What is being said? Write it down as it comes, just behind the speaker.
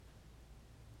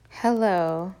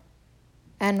Hello,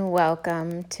 and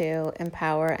welcome to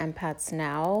Empower Empaths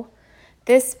Now.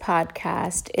 This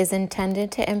podcast is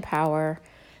intended to empower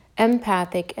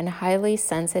empathic and highly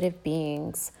sensitive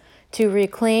beings to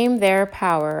reclaim their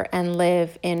power and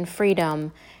live in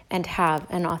freedom and have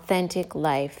an authentic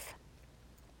life.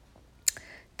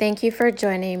 Thank you for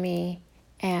joining me,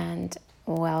 and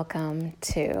welcome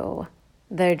to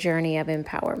the journey of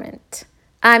empowerment.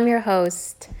 I'm your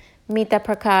host, Mita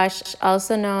Prakash,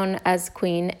 also known as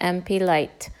Queen MP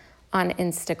Light on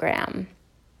Instagram.